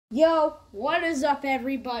Yo, what is up,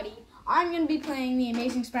 everybody? I'm gonna be playing the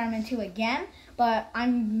Amazing Spider-Man 2 again, but I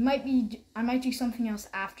might do something else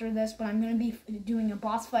after this. But I'm gonna be doing a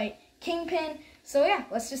boss fight, Kingpin. So yeah,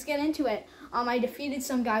 let's just get into it. I defeated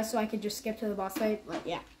some guys, so I could just skip to the boss fight. But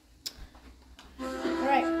yeah, all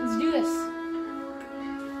right, let's do this.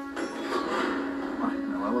 What,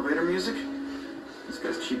 no elevator music? This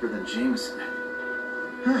guy's cheaper than Jameson.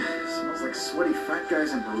 Smells like sweaty fat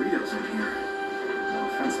guys and burritos in here. No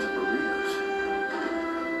offense to burritos.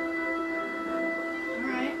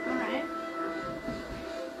 Alright.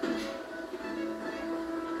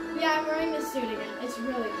 Yeah, I'm wearing this suit again. It's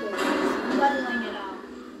really cool. It's leveling it up.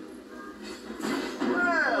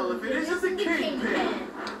 Well, if it isn't the Kingpin.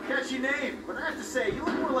 Catchy name, but I have to say, you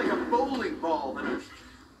look more like a bowling ball than a...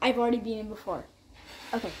 I've already beaten him before.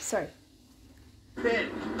 Okay, sorry. pin.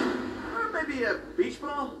 Or maybe a beach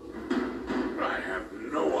ball? I have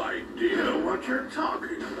no idea what you're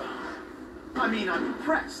talking about. I mean, I'm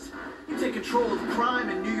impressed. You take control of crime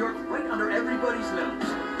in New York right under everybody's nose.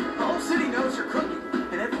 The whole city knows you're cooking,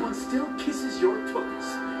 and everyone still kisses your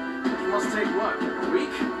tootsies. You must take what, a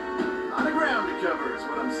week? On the ground to cover is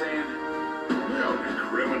what I'm saying. The only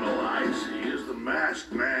criminal I see is the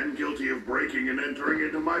masked man guilty of breaking and entering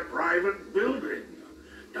into my private building.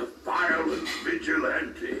 A violent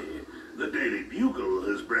vigilante. The Daily Bugle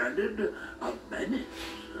has branded a menace.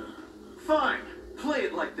 Fine, play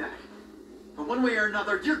it like that. But one way or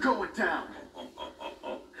another, you're going down.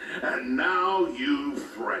 And now you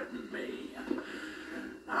threaten me.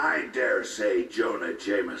 I dare say Jonah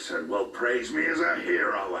Jameson will praise me as a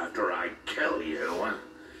hero after I kill you.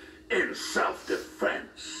 In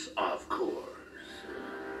self-defense, of course.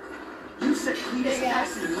 You set Cletus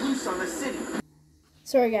Assassin loose on the city.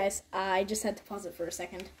 Sorry guys, I just had to pause it for a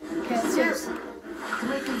second. Okay, let's do this. To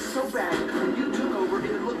make things so bad, when you took over,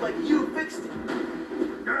 it would look like you fixed it.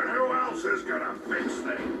 And who else is gonna fix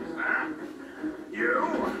things, huh? You?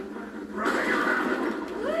 Running around,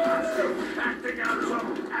 costume acting out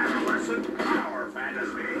some adolescent power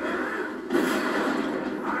fantasy.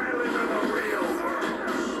 I live in the real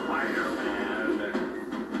world, Spider-Man.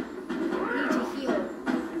 To heal.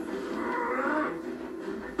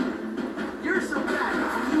 You're so bad.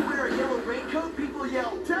 When you wear a yellow raincoat, people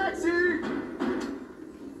yell, "Taxi!"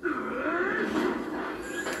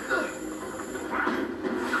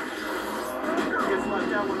 Gets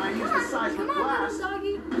left out when I use the size of glass.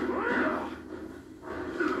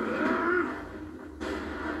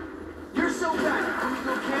 You're so bad. When we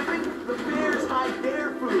go camping, the bears hide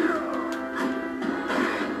their food.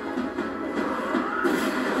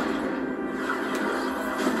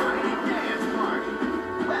 Tiny dance party.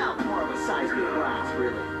 Well, more of a size of glass,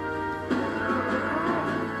 really.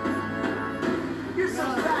 You're so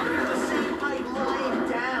fat, you're the same height lying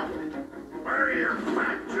down. Where are your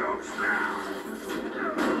fat jokes now?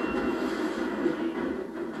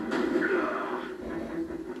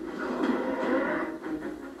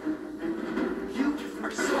 You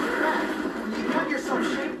are so fat. When you cut yourself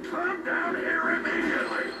shape, Come down here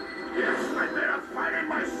immediately. Yes, I'm there fighting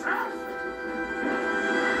myself.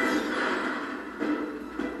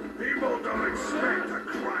 People don't expect a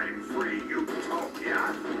crime-free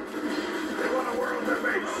utopia. They want a world that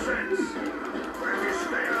makes sense. Where if you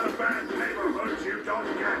stay out of bad neighborhoods, you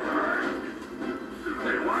don't get hurt.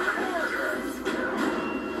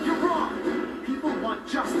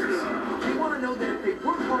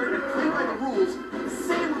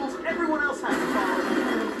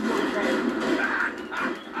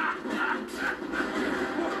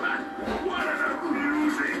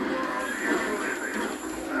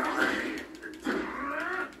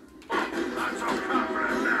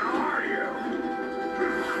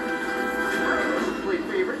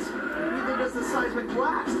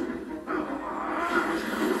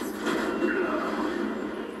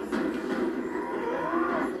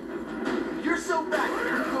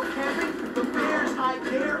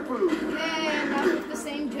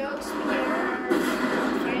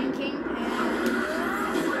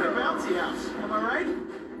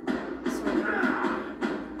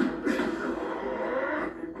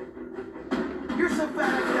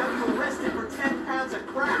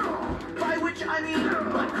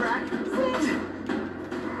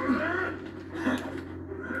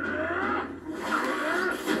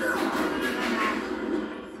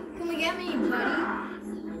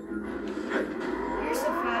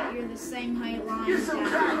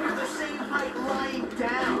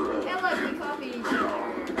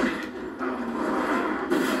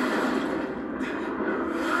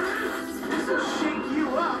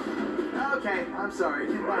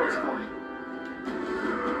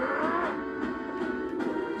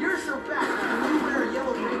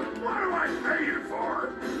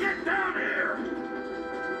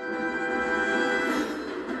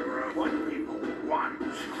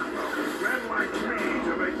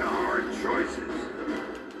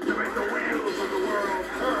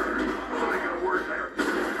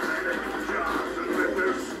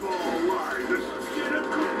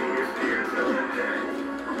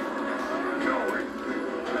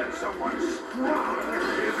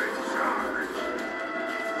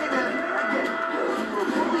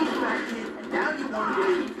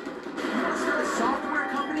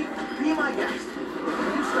 flabbergasted.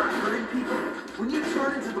 When you start hurting people, when you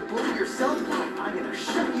turn into the bully yourself, I'm gonna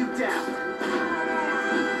shut you down.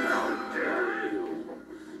 How dare you?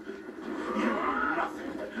 You know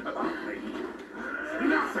nothing about me.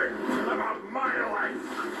 Nothing about my life.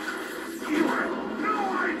 You have no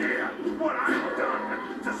idea what I've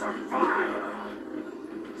done to survive.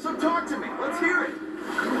 So talk to me. Let's hear it.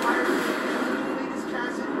 You hired me to lead this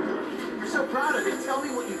Cassidy. You're so proud of it. Tell me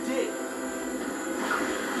what you did.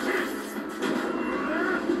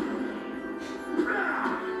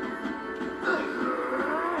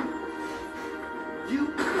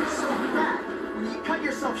 You're so fat. When you cut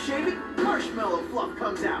yourself shaving, marshmallow fluff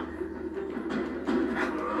comes out.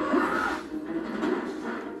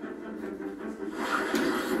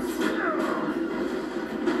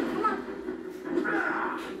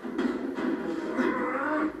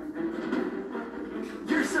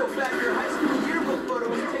 You're so fat your high school yearbook photo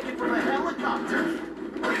was taken from a helicopter.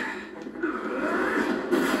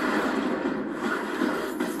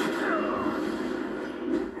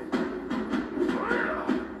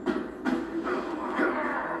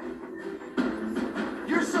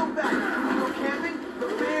 You're so fat when you go camping, the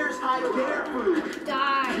bears hide their food.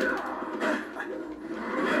 Die.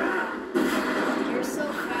 You're so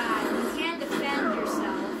fat. You can't defend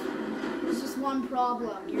yourself. There's just one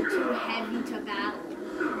problem. You're too heavy to battle.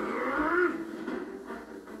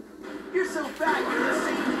 You're so fat you're the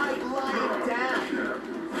same height lying down.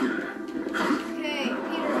 Okay,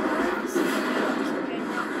 Peter.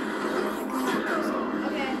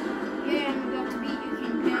 Okay. Yeah, I'm about to beat you,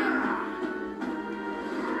 Kingpin.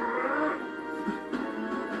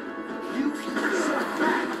 You're so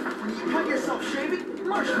fat when you cut yourself shaving,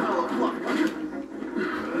 marshmallow fluff comes out.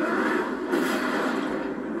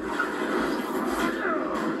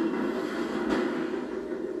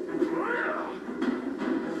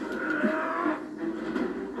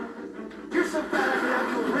 You're so fat I can have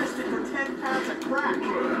you arrested for 10 pounds of crack.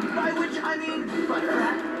 By which I mean butt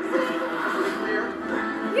crack. Clear?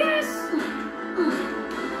 Yes!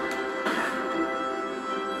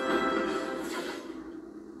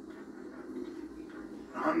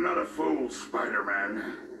 I'm not a fool,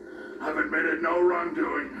 Spider-Man. I've admitted no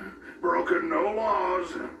wrongdoing, broken no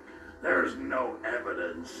laws. There's no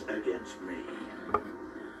evidence against me.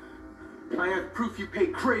 I have proof you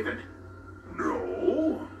paid Craven.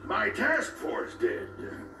 No, my task force did.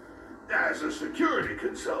 As a security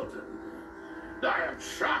consultant. I am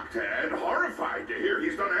shocked and horrified to hear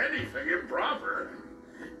he's done anything improper.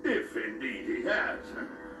 If indeed he has.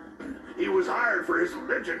 He was hired for his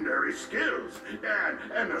legendary skills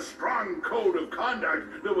and a strong code of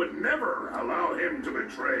conduct that would never allow him to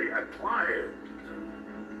betray a client.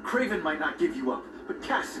 Craven might not give you up, but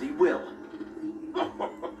Cassidy will. A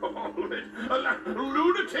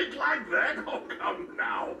lunatic like that? Oh, come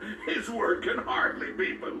now. His word can hardly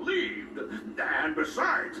be believed. And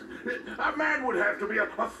besides, a man would have to be a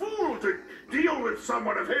fool to deal with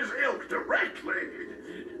someone of his ilk directly.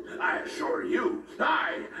 I assure you,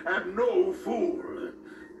 I am no fool.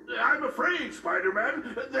 I'm afraid,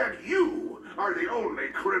 Spider-Man, that you are the only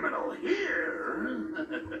criminal here.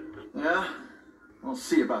 Yeah? We'll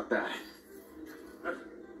see about that.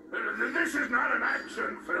 This is not an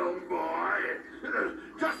action film, boy.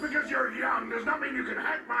 Just because you're young does not mean you can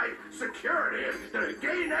hack my security and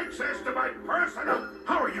gain access to my personal...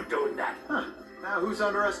 How are you doing that? Huh. Now who's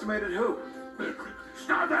underestimated who?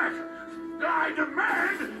 Stop that! I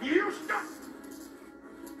demand you stop...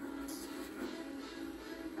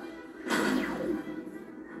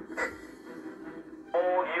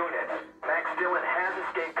 All units. Max Dillon has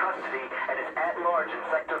escaped custody and is at large in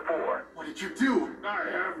Sector 4. What did you do? I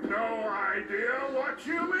have no idea what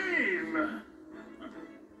you mean.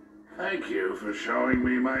 Thank you for showing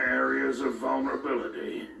me my areas of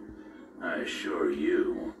vulnerability. I assure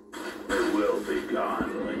you, they will be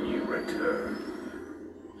gone when you return.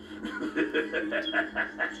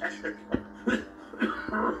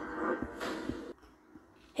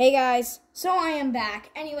 Hey guys, so I am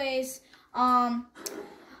back. Anyways,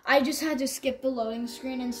 I just had to skip the loading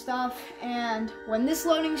screen and stuff, and when this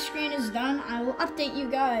loading screen is done, I will update you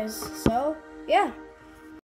guys. So, yeah.